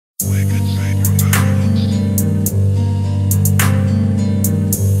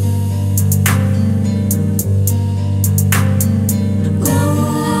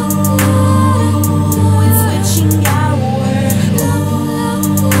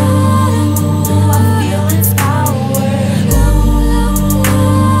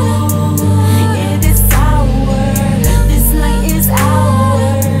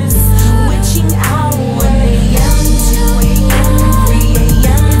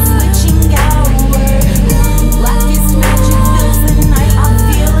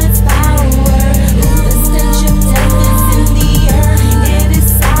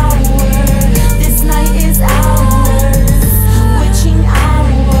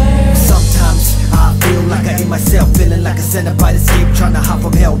sent up by the escape, trying to hide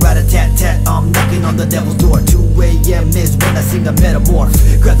from hell, rat-a-tat-tat. I'm knocking on the devil's door. 2 a.m. is when I seem to metamorph.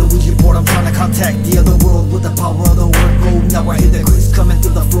 Grab the Ouija board, I'm trying to contact the other world with the power of the word go. Now I hear the creaks coming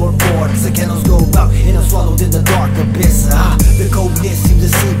through the floorboards. The candles go out and I'm swallowed in the dark abyss. The coldness seems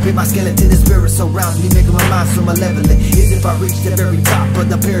to seep in my skeleton. The spirit surrounds me, making my mind so malevolent. As if I reach the very top of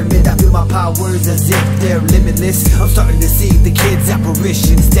the pyramid, I feel my powers as if they're limitless. I'm starting to see the kids'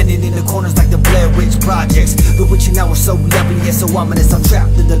 apparitions, standing in the corners like the Blair Witch Projects. The witching hour so lovely and so ominous. I'm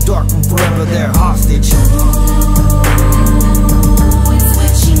trapped in the dark room forever, they're hostage. It's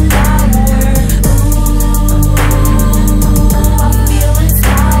witching hour.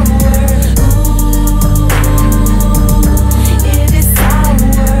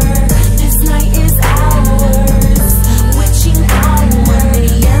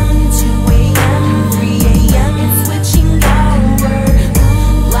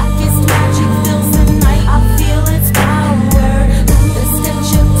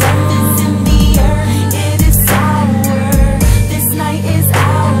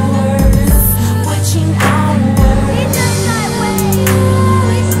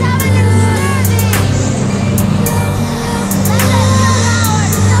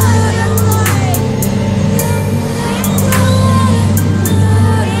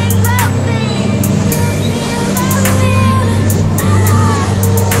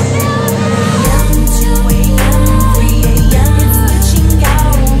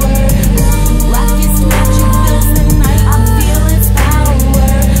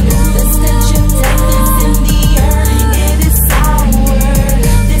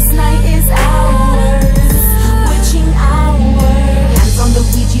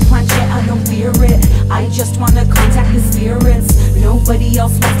 Nobody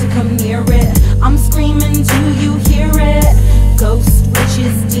else wants to come near it. I'm screaming, do you hear it? Ghosts,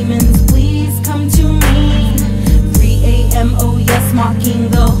 witches, demons, please come to me. 3 a.m., oh yes, mocking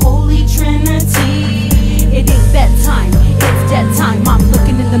the Holy Trinity. It ain't bedtime, it's dead time. I'm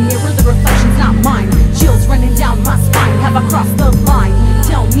looking in the mirror, the reflection's not mine. Chills running down my spine, have I crossed the line?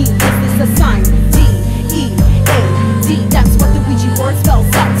 Tell me, is this a sign? D-E-A-D, that's what the Ouija board spells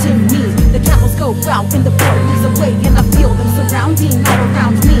out to me. The candles go out and the board moves away, and I feel them surrounding all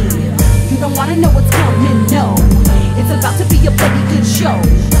around me. You don't wanna know what's coming, no. It's about to be a bloody good show.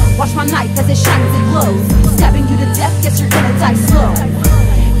 Watch my knife as it shines and glows, stabbing you to death, guess you're gonna die slow.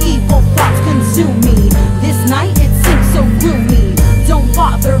 Evil thoughts consume me, this night it seems so gloomy. Don't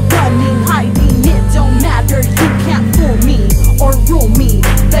bother running, hiding, it don't matter. You can't fool me or rule me.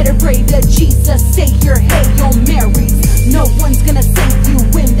 Better pray to Jesus, say your Hail Marys. No one's gonna save you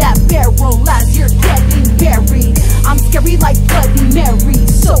in that barrel as you're getting buried. I'm scary like Bloody Mary,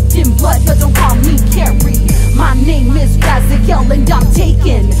 soaked in blood, but don't call me Carrie. My name is Razakel and I'm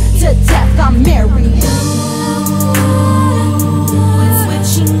taken to death, I'm married.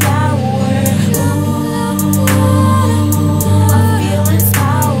 It's witching hour.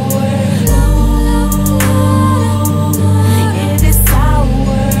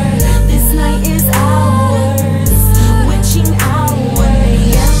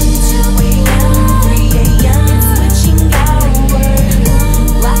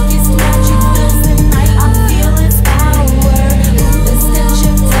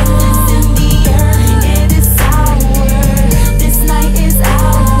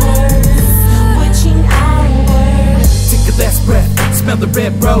 Smell the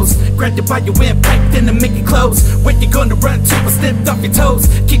red rose, grabbed it by your windpipe, then to make it close. Where you gonna run to? I slipped off your toes.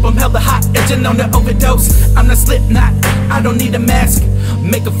 Keep them hella hot, edging on the overdose. I'm not Slipknot, I don't need a mask.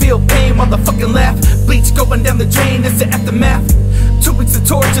 Make her feel pain while I fucking laugh. Bleach going down the drain, it's the aftermath. 2 weeks of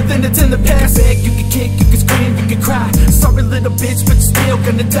torture, then it's in the past. Beg, you can kick, you can scream, you can cry. Sorry little bitch, but you're still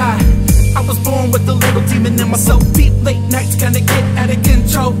gonna die. I was born with a little demon in my soul. Deep late nights gonna get out of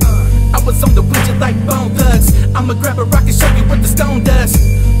control. I was on the Ouija like Bone Thugs. I'ma grab a rock and show you what the stone does.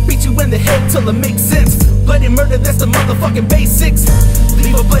 Beat you in the head till it makes sense. Bloody murder, that's the motherfucking basics.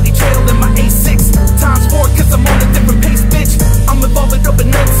 Leave a bloody trail in my A6 times 4, cause I'm on a different pace, bitch. I'm evolving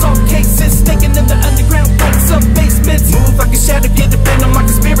open unsolved cases, sneaking in the underground like some basements. Move like a shadow, get depend on my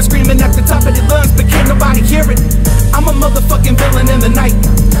conspiracy, screaming at the top of their lungs, but can't nobody hear it. I'm a motherfucking villain in the night.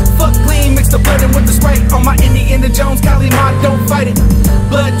 Fuck clean, mix the blood in with the Sprite. On my Indiana Jones, Kali Ma, don't fight it.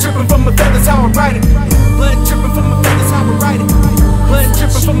 Blood dripping from my feathers, how I ride it. Blood dripping from my feathers, how I ride it. Blood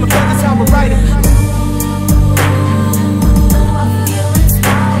dripping from my feathers, how I ride it.